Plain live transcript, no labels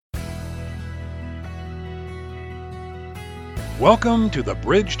Welcome to the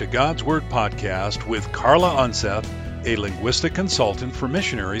Bridge to God's Word podcast with Carla Unseth, a linguistic consultant for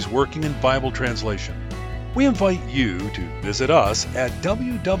missionaries working in Bible translation. We invite you to visit us at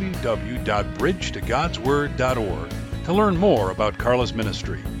www.bridgetogodsword.org to learn more about Carla's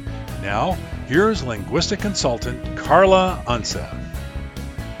ministry. Now, here's linguistic consultant Carla Unseth.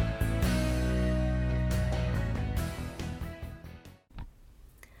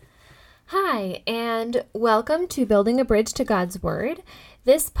 Hi, and welcome to Building a Bridge to God's Word.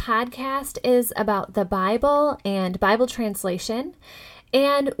 This podcast is about the Bible and Bible translation,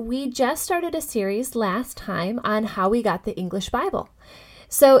 and we just started a series last time on how we got the English Bible.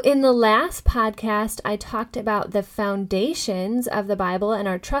 So in the last podcast, I talked about the foundations of the Bible and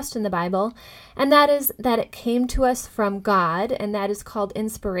our trust in the Bible, and that is that it came to us from God, and that is called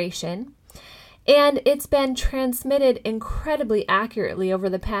inspiration. And it's been transmitted incredibly accurately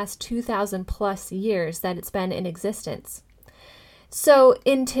over the past 2,000 plus years that it's been in existence. So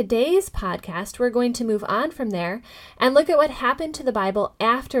in today's podcast, we're going to move on from there and look at what happened to the Bible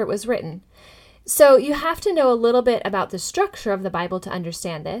after it was written. So you have to know a little bit about the structure of the Bible to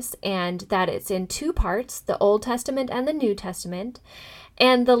understand this, and that it's in two parts, the Old Testament and the New Testament.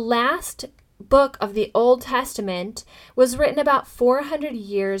 And the last book of the Old Testament was written about 400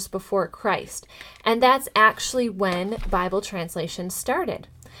 years before Christ, and that's actually when Bible translation started.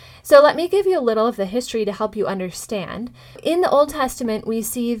 So let me give you a little of the history to help you understand. In the Old Testament, we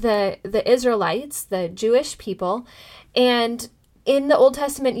see the Israelites, the Jewish people, and in the Old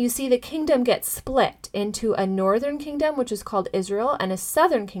Testament, you see the kingdom get split into a northern kingdom, which is called Israel, and a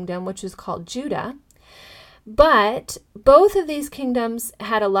southern kingdom, which is called Judah. But both of these kingdoms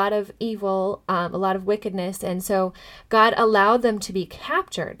had a lot of evil, a lot of wickedness, and so God allowed them to be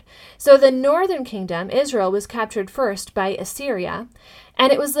captured. So the northern kingdom, Israel, was captured first by Assyria,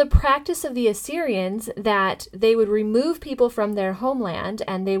 and it was the practice of the Assyrians that they would remove people from their homeland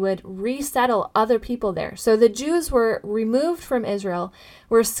and they would resettle other people there. So the Jews were removed from Israel,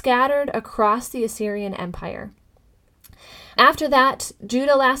 were scattered across the Assyrian Empire. After that,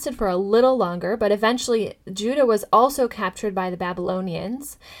 Judah lasted for a little longer, but eventually Judah was also captured by the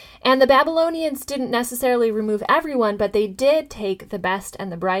Babylonians. And the Babylonians didn't necessarily remove everyone, but they did take the best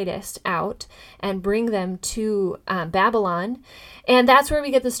and the brightest out and bring them to Babylon. And that's where we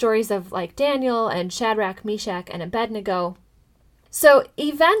get the stories of like Daniel and Shadrach, Meshach, and Abednego. So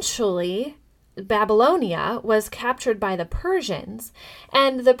eventually, Babylonia was captured by the Persians,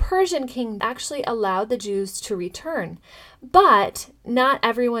 and the Persian king actually allowed the Jews to return. But not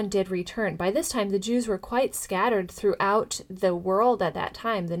everyone did return. By this time, the Jews were quite scattered throughout the world at that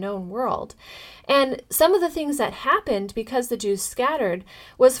time, the known world. And some of the things that happened because the Jews scattered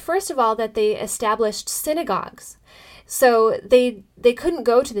was, first of all, that they established synagogues. So they couldn't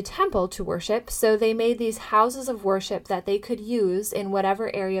go to the temple to worship, so they made these houses of worship that they could use in whatever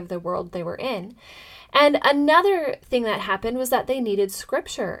area of the world they were in. And another thing that happened was that they needed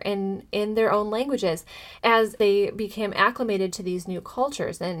scripture in their own languages as they became acclimated to these new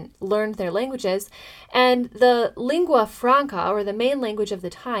cultures and learned their languages. And the lingua franca, or the main language of the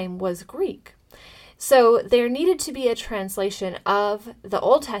time, was Greek. So there needed to be a translation of the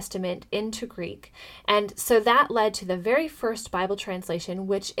Old Testament into Greek. And so that led to the very first Bible translation,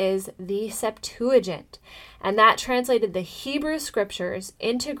 which is the Septuagint. And that translated the Hebrew scriptures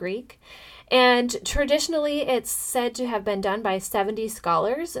into Greek. And traditionally, it's said to have been done by 70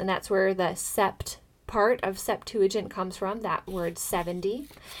 scholars, and that's where the sept part of Septuagint comes from, that word 70.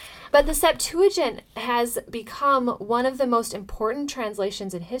 But the Septuagint has become one of the most important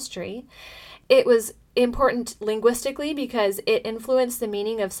translations in history. It was important linguistically because it influenced the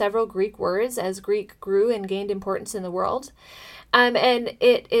meaning of several Greek words as Greek grew and gained importance in the world. And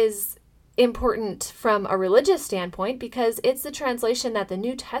it is important from a religious standpoint because it's the translation that the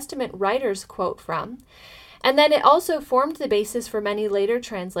New Testament writers quote from. And then it also formed the basis for many later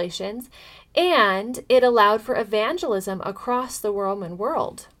translations, and it allowed for evangelism across the Roman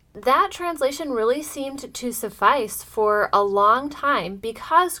world. That translation really seemed to suffice for a long time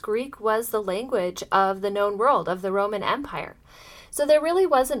because Greek was the language of the known world, of the Roman Empire. So there really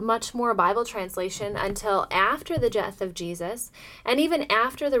wasn't much more Bible translation until after the death of Jesus and even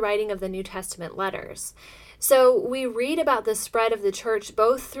after the writing of the New Testament letters. So we read about the spread of the church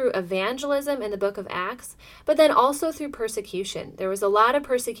both through evangelism in the book of Acts, but then also through persecution. There was a lot of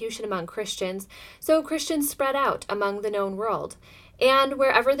persecution among Christians, so Christians spread out among the known world. And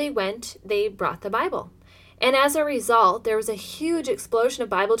wherever they went, they brought the Bible. And as a result, there was a huge explosion of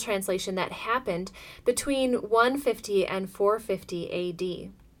Bible translation that happened between 150 and 450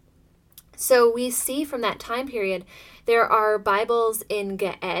 AD. So we see from that time period, There are Bibles in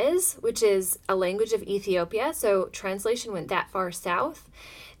Ge'ez, which is a language of Ethiopia, so translation went that far south.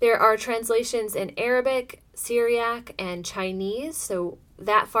 There are translations in Arabic, Syriac, and Chinese, so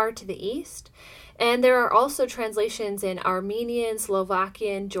that far to the east. And there are also translations in Armenian,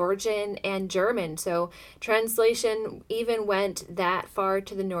 Slovakian, Georgian, and German, so translation even went that far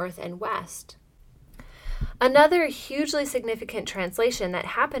to the north and west. Another hugely significant translation that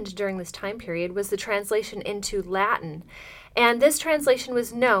happened during this time period was the translation into Latin, and this translation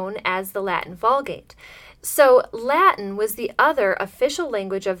was known as the Latin Vulgate. So Latin was the other official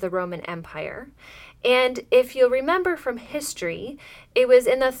language of the Roman Empire, and if you'll remember from history, it was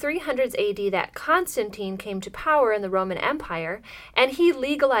in the 300s AD that Constantine came to power in the Roman Empire, and he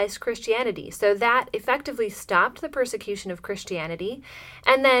legalized Christianity. So that effectively stopped the persecution of Christianity.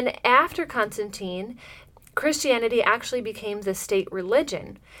 And then after Constantine, Christianity actually became the state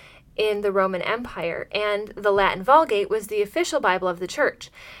religion in the Roman Empire, and the Latin Vulgate was the official Bible of the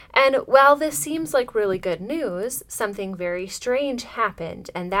church. And while this seems like really good news, something very strange happened,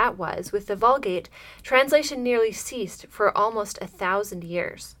 and that was, with the Vulgate, translation nearly ceased for almost 1,000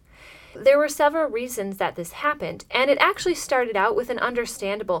 years. There were several reasons that this happened, and it actually started out with an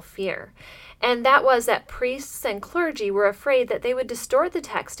understandable fear. And that was that priests and clergy were afraid that they would distort the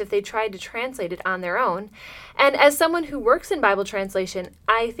text if they tried to translate it on their own. And as someone who works in Bible translation,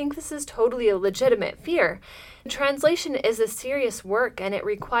 I think this is totally a legitimate fear. Translation is a serious work, and it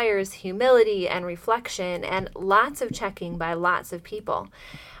requires humility and reflection and lots of checking by lots of people.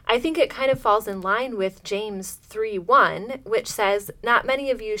 I think it kind of falls in line with James 3:1, which says, "Not many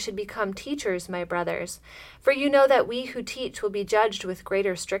of you should become teachers, my brothers, for you know that we who teach will be judged with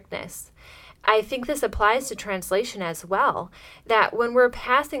greater strictness." I think this applies to translation as well, that when we're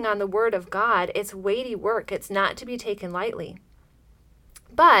passing on the Word of God, it's weighty work. It's not to be taken lightly.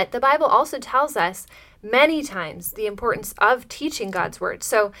 But the Bible also tells us many times the importance of teaching God's Word.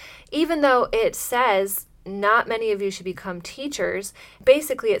 So even though it says, not many of you should become teachers,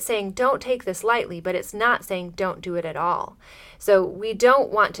 basically it's saying don't take this lightly, but it's not saying don't do it at all. So we don't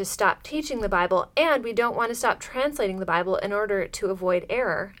want to stop teaching the Bible, and we don't want to stop translating the Bible in order to avoid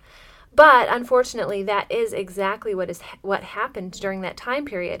error. But unfortunately, that is exactly what happened during that time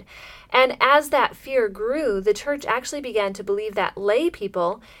period. And as that fear grew, the church actually began to believe that lay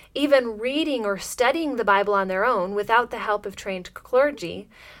people, even reading or studying the Bible on their own without the help of trained clergy,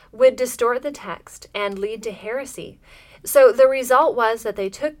 would distort the text and lead to heresy. So the result was that they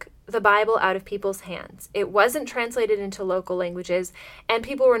took the Bible out of people's hands. It wasn't translated into local languages, and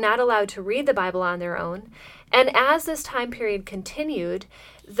people were not allowed to read the Bible on their own. And as this time period continued,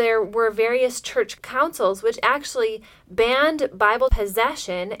 there were various church councils which actually banned Bible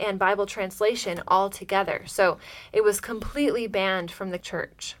possession and Bible translation altogether. So it was completely banned from the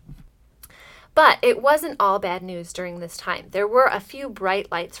church. But it wasn't all bad news during this time. There were a few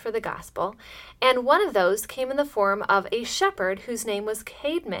bright lights for the gospel, and one of those came in the form of a shepherd whose name was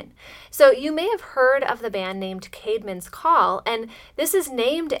Caedmon. So you may have heard of the band named Caedmon's Call, and this is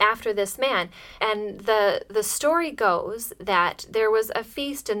named after this man. And the story goes that there was a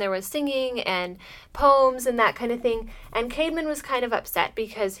feast and there was singing and poems and that kind of thing, and Caedmon was kind of upset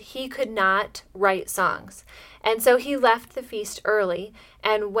because he could not write songs. And so he left the feast early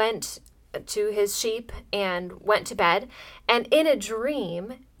and went to his sheep and went to bed, and in a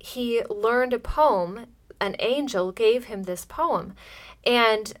dream he learned a poem. An angel gave him this poem,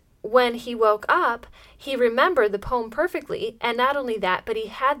 and when he woke up he remembered the poem perfectly, and not only that, but he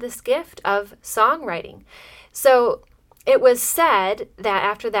had this gift of songwriting. So it was said that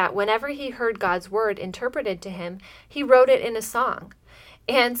after that, whenever he heard God's word interpreted to him, he wrote it in a song.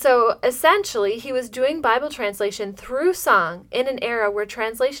 And so essentially, he was doing Bible translation through song in an era where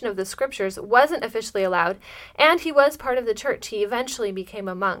translation of the scriptures wasn't officially allowed, and he was part of the church. He eventually became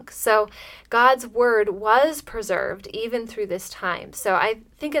a monk. So God's word was preserved even through this time. So I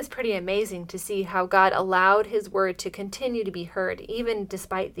think it's pretty amazing to see how God allowed his word to continue to be heard, even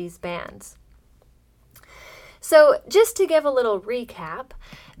despite these bans. So just to give a little recap,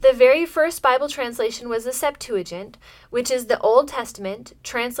 the very first Bible translation was the Septuagint, which is the Old Testament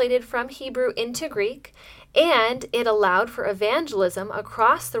translated from Hebrew into Greek, and it allowed for evangelism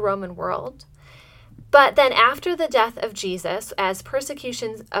across the Roman world. But then after the death of Jesus, as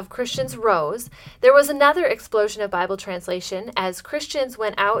persecutions of Christians rose, there was another explosion of Bible translation as Christians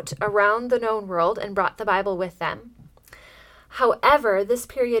went out around the known world and brought the Bible with them. However, this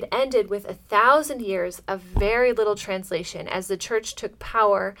period ended with 1,000 years of very little translation as the church took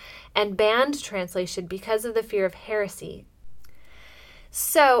power and banned translation because of the fear of heresy.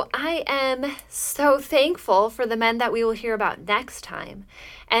 So I am so thankful for the men that we will hear about next time.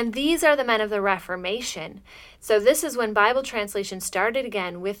 And these are the men of the Reformation. So this is when Bible translation started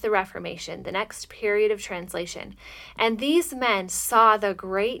again with the Reformation, the next period of translation. And these men saw the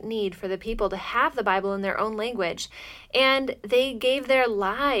great need for the people to have the Bible in their own language, and they gave their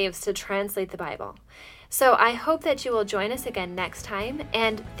lives to translate the Bible. So I hope that you will join us again next time,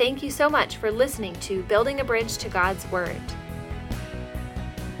 and thank you so much for listening to Building a Bridge to God's Word.